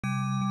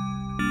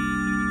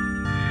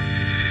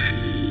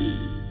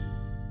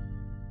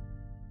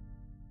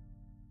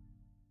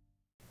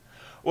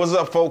What's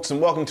up, folks,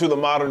 and welcome to The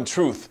Modern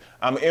Truth.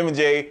 I'm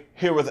MJ,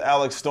 here with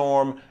Alex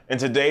Storm, and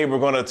today we're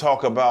going to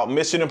talk about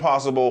Mission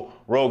Impossible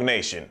Rogue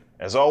Nation.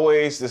 As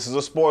always, this is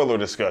a spoiler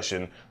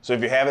discussion, so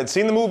if you haven't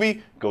seen the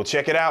movie, go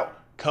check it out,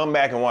 come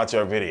back and watch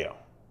our video.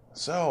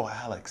 So,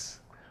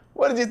 Alex,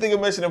 what did you think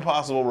of Mission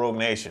Impossible Rogue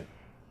Nation?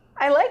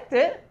 I liked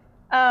it.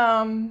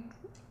 I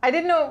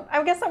didn't know,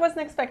 I guess I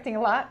wasn't expecting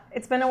a lot.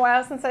 It's been a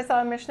while since I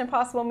saw a Mission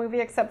Impossible movie,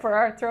 except for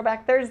our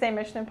Throwback Thursday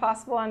Mission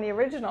Impossible on the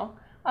original.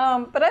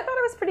 But I thought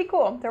it was pretty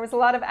cool. There was a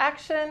lot of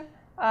action.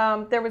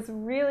 There was a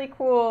really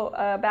cool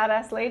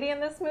badass lady in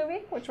this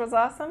movie, which was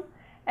awesome.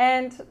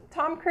 And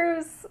Tom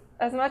Cruise,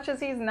 as much as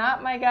he's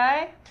not my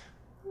guy,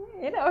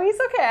 you know, he's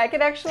okay. I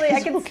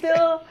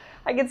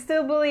could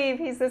still believe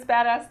he's this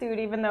badass dude,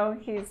 even though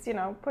he's, you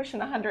know, pushing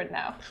 100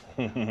 now.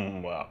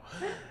 Wow.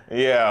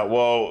 Yeah,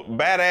 well,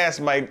 badass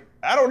might,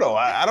 I don't know.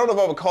 I don't know if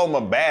I would call him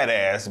a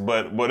badass,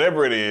 but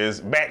whatever it is,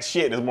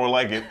 batshit is more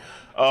like it.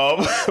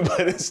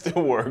 But it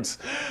still works.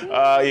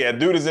 Yeah,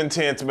 dude is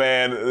intense,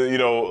 man. You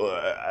know,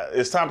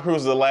 is Tom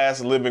Cruise the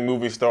last living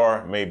movie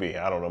star? Maybe.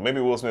 I don't know.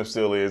 Maybe Will Smith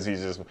still is.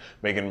 He's just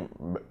making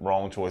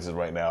wrong choices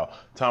right now.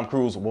 Tom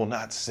Cruise will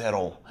not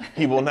settle.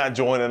 He will not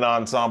join an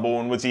ensemble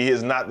in which he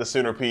is not the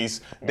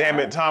centerpiece. Damn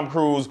it, Tom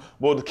Cruise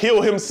will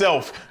kill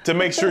himself to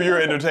make sure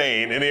you're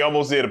entertained. And he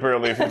almost did,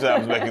 apparently, a few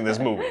times making this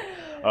movie.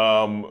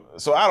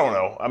 So I don't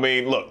know. I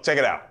mean, look, check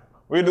it out.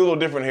 We're going to do a little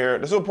different here.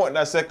 There's no point in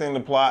dissecting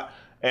the plot.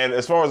 And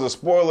as far as the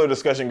spoiler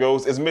discussion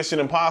goes, it's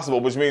Mission Impossible,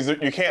 which means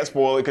that you can't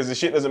spoil it because the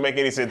shit doesn't make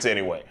any sense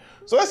anyway.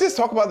 So let's just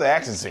talk about the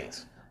action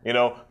scenes. You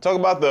know, talk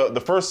about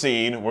the first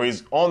scene where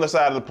he's on the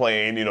side of the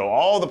plane. You know,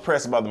 all the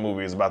press about the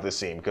movie is about this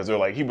scene because they're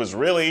like, he was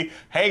really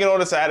hanging on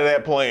the side of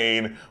that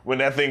plane when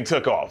that thing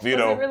took off. You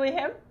know, was it really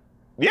him?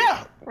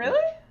 Yeah. Really?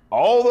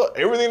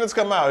 Everything that's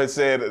come out has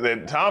said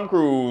that Tom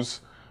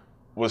Cruise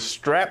was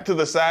strapped to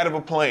the side of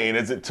a plane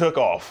as it took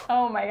off.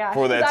 Oh my gosh.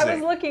 For that I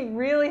was looking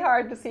really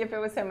hard to see if it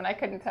was him and I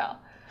couldn't tell.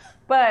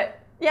 But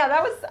yeah,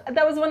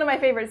 that was one of my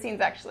favorite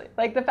scenes actually.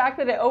 Like the fact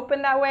that it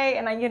opened that way,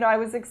 and I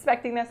was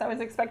expecting this. I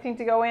was expecting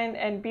to go in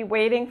and be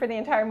waiting for the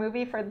entire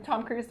movie for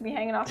Tom Cruise to be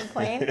hanging off a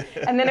plane,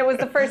 and then it was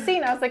the first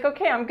scene. I was like,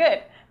 okay, I'm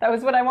good. That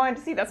was what I wanted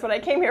to see. That's what I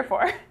came here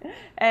for.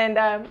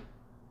 And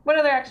what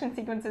other action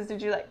sequences did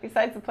you like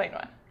besides the plane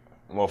one?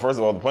 Well, first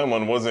of all, the plane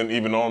one wasn't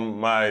even on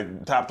my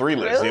top 3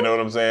 list. Really? You know what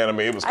I'm saying? I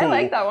mean, it was cool. I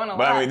like that one a lot.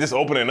 But I mean, just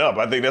opening up,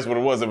 I think that's what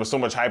it was. There was so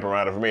much hype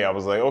around it for me. I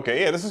was like,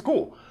 okay, yeah, this is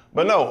cool.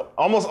 But no,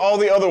 almost all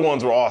the other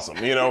ones were awesome.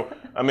 You know,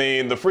 I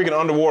mean, the freaking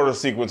underwater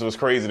sequence was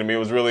crazy to me. It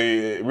was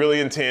really, really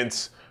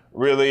intense,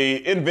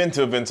 really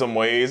inventive in some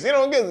ways. You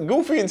know, again,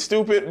 goofy and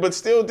stupid, but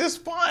still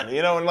just fun.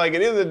 You know, and like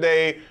at the end of the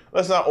day,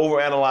 let's not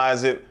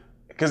overanalyze it.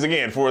 Because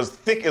again, for as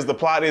thick as the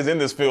plot is in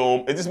this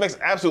film, it just makes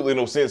absolutely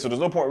no sense, so there's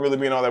no point really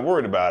being all that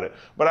worried about it.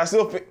 But I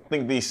still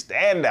think the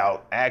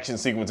standout action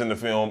sequence in the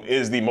film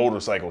is the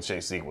motorcycle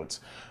chase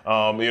sequence. You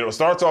know, it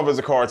starts off as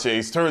a car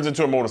chase, turns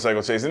into a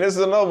motorcycle chase, and this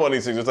is another one of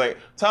these things. It's like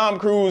Tom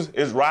Cruise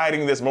is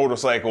riding this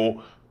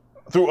motorcycle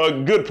through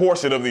a good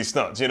portion of these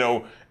stunts, you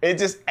know. It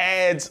just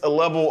adds a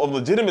level of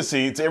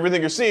legitimacy to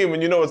everything you're seeing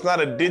when you know it's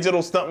not a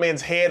digital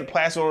stuntman's head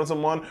plastered on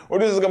someone, or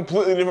this is a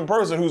completely different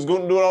person who's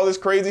doing all this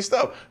crazy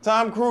stuff.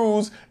 Tom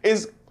Cruise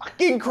is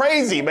fucking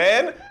crazy,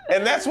 man.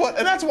 And that's why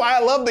I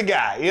love the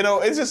guy. You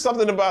know, it's just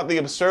something about the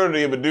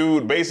absurdity of a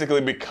dude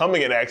basically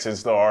becoming an action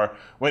star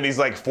when he's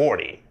like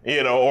 40,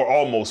 you know, or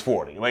almost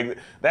 40. Like,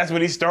 that's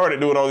when he started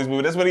doing all these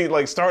movies. That's when he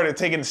like started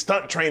taking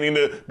stunt training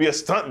to be a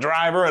stunt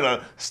driver and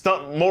a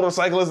stunt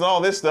motorcyclist and all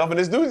this stuff. And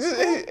this dude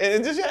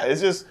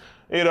it's just,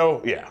 you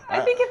know, yeah.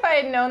 I think if I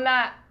had known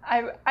that,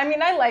 I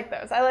mean, I like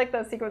those. I like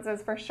those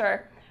sequences for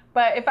sure.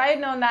 But if I had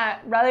known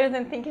that, rather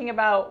than thinking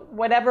about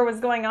whatever was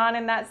going on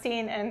in that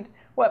scene and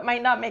what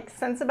might not make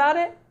sense about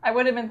it, I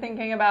would have been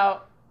thinking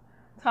about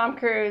Tom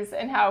Cruise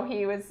and how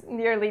he was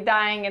nearly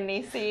dying in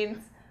these scenes.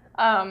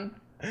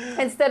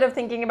 Instead of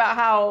thinking about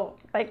how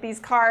like these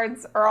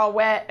cards are all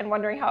wet and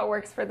wondering how it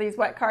works for these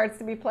wet cards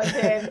to be plugged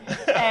in,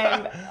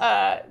 and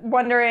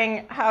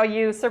wondering how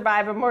you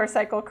survive a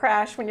motorcycle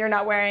crash when you're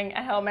not wearing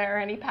a helmet or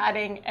any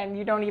padding and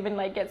you don't even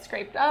like get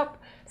scraped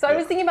up. So I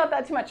was thinking about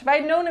that too much. If I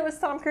had known it was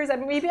Tom Cruise,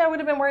 maybe I would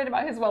have been worried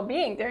about his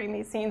well-being during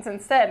these scenes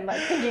instead,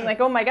 like thinking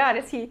like, oh my God,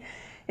 is he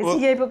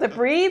able to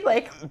breathe?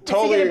 Like,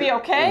 totally is he gonna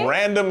be okay?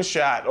 Random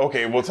shot.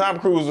 Okay, well, Tom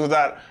Cruise was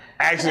not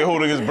actually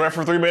holding his breath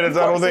for 3 minutes,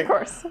 I don't think. Of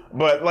course.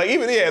 But like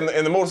even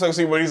in the motorcycle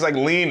scene where he's like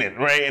leaning,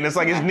 right, and it's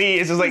like his knee,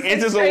 it's just like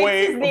inches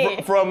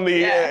away from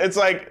the. It's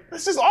like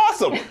it's just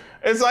awesome.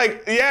 It's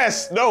like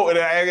yes, no, and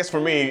I guess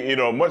for me, you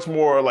know, much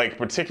more like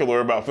particular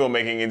about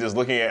filmmaking and just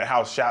looking at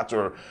how shots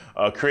are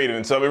created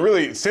and stuff. I'm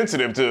really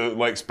sensitive to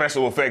like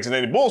special effects and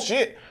any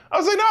bullshit. I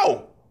was like,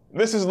 no.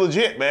 This is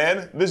legit,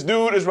 man. This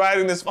dude is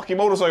riding this fucking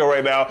motorcycle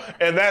right now,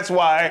 and that's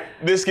why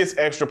this gets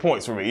extra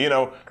points for me, you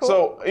know? Cool.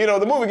 So, you know,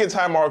 the movie gets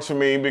high marks for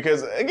me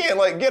because, again,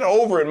 like, get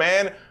over it,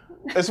 man.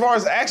 As far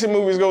as action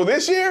movies go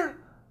this year,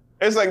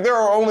 it's like there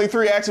are only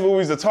 3 action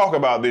movies to talk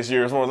about this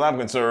year as far as I'm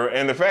concerned,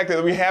 and the fact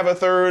that we have a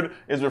third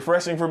is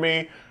refreshing for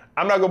me.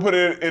 I'm not gonna put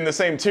it in the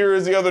same tier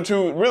as the other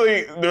two.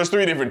 Really, there's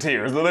 3 different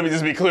tiers. Let me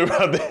just be clear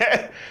about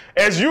that.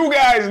 As you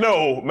guys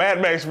know,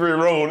 Mad Max Fury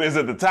Road is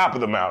at the top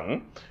of the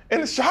mountain.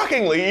 And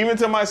shockingly, even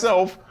to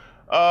myself,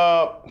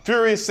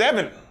 Furious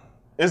 7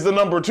 is the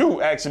number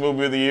 2 action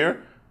movie of the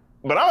year.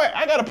 But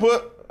I gotta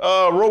put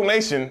Rogue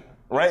Nation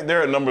right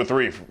there at number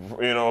 3,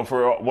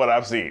 for what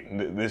I've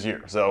seen this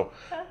year. So,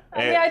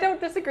 I don't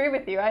disagree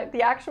with you.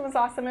 The action was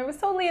awesome. It was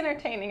totally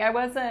entertaining.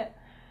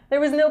 There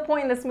was no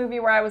point in this movie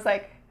where I was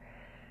like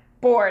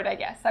bored, I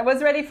guess. I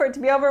was ready for it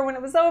to be over when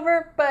it was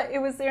over, but it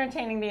was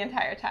entertaining the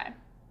entire time.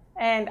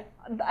 And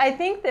I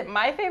think that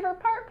my favorite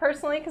part,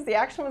 personally, because the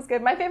action was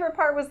good, my favorite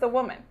part was the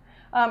woman.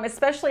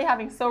 Especially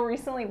having so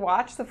recently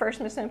watched the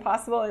first Mission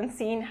Impossible and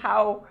seen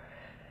how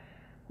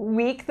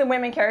weak the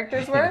women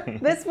characters were.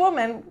 This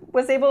woman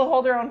was able to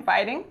hold her own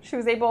fighting. She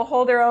was able to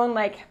hold her own,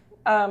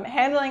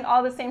 handling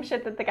all the same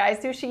shit that the guys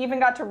do. She even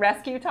got to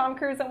rescue Tom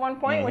Cruise at one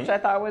point, which I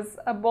thought was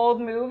a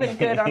bold move and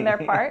good on their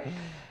part.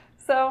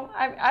 So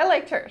I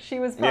liked her. She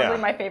was probably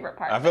my favorite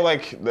part. I feel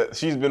like that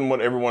she's been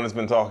what everyone has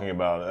been talking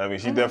about. I mean,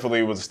 she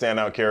definitely was a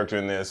standout character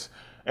in this.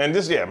 And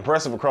just,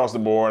 impressive across the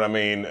board. I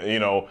mean,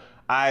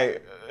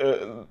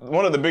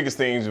 one of the biggest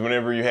things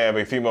whenever you have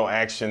a female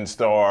action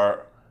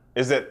star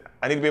is that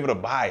I need to be able to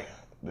buy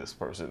this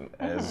person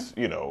as,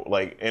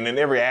 and in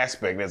every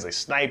aspect, as a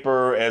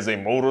sniper, as a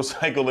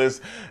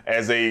motorcyclist,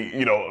 as a,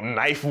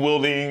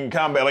 knife-wielding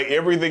combat,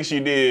 everything she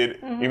did,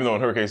 even though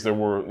in her case there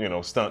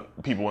were, stunt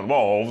people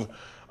involved,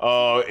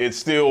 it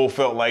still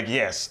felt like,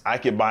 yes, I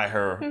could buy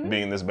her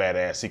being this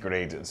badass secret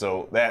agent.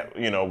 So that,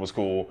 was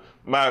cool.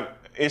 My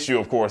issue,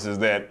 of course, is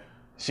that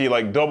she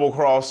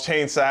double-crossed,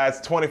 changed sides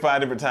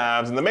 25 different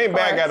times. And the main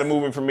bad guy of the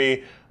movie for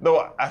me,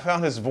 though I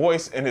found his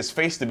voice and his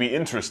face to be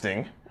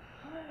interesting,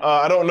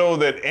 I don't know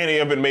that any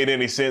of it made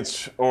any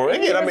sense. Or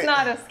again, he was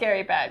not a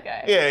scary bad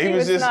guy. Yeah, he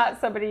was just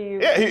not somebody you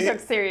took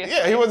seriously.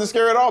 Yeah, he wasn't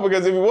scary at all,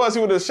 because if he was, he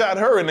would have shot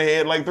her in the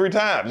head 3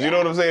 times. You know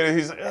what I'm saying?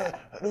 He's like,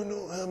 I don't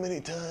know how many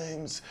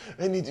times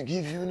I need to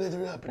give you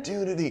another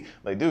opportunity.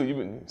 Dude, you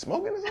been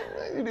smoking or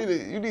something?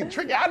 You need to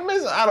trick out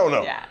me? I don't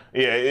know.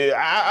 Yeah,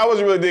 I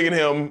wasn't really digging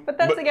him. But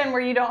that's again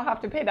where you don't have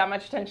to pay that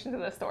much attention to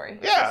the story.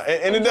 Yeah,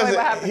 and it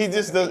doesn't.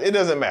 It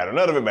doesn't matter.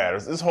 None of it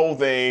matters. This whole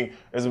thing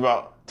is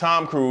about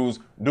Tom Cruise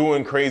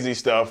doing crazy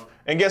stuff.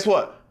 And guess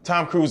what?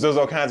 Tom Cruise does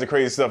all kinds of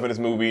crazy stuff in this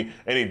movie,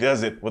 and he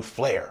does it with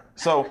flair.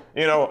 So,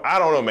 I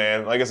don't know,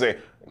 man. Like I say,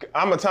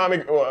 I'm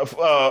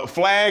a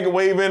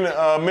flag-waving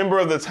member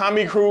of the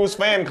Tommy Cruise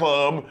fan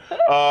club,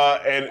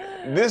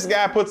 and this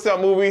guy puts out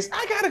movies,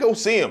 I gotta go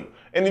see him.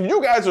 And if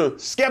you guys are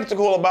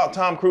skeptical about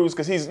Tom Cruise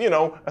because he's, a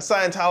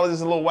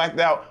Scientologist, a little whacked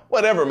out,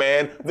 whatever,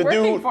 man. The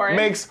dude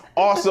makes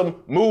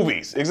awesome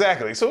movies.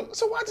 Exactly. So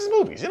watch his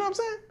movies. You know what I'm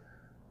saying?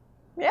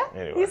 Yeah,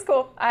 anyway. He's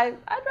cool. I'd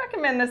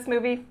recommend this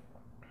movie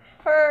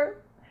for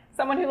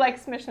someone who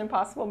likes Mission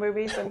Impossible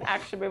movies and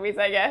action movies,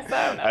 I guess.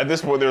 I don't know. At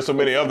this point, there's so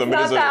many of them.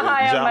 It's not that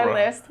high on my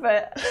list,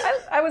 but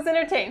I was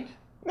entertained.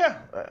 Yeah.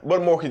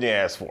 What more could you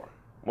ask for?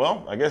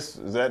 Well, I guess,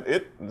 is that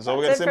it? That's all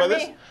we got to say about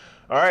this?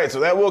 All right, so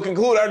that will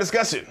conclude our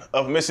discussion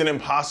of Mission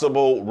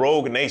Impossible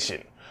Rogue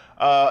Nation.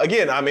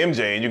 Again, I'm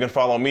MJ, and you can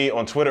follow me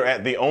on Twitter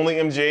at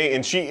TheOnlyMJ,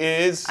 and she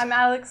is... I'm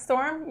Alex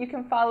Storm. You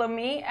can follow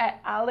me at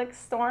Alex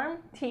Storm,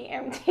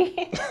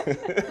 TMT.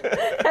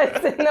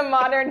 That's in The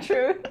Modern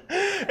Truth.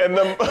 And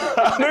The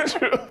Modern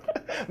Truth.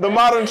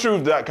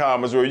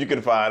 TheModernTruth.com is where you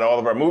can find all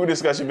of our movie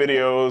discussion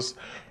videos,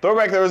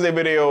 Throwback Thursday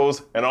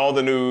videos, and all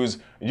the news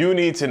you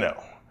need to know.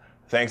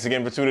 Thanks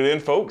again for tuning in,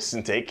 folks,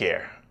 and take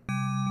care.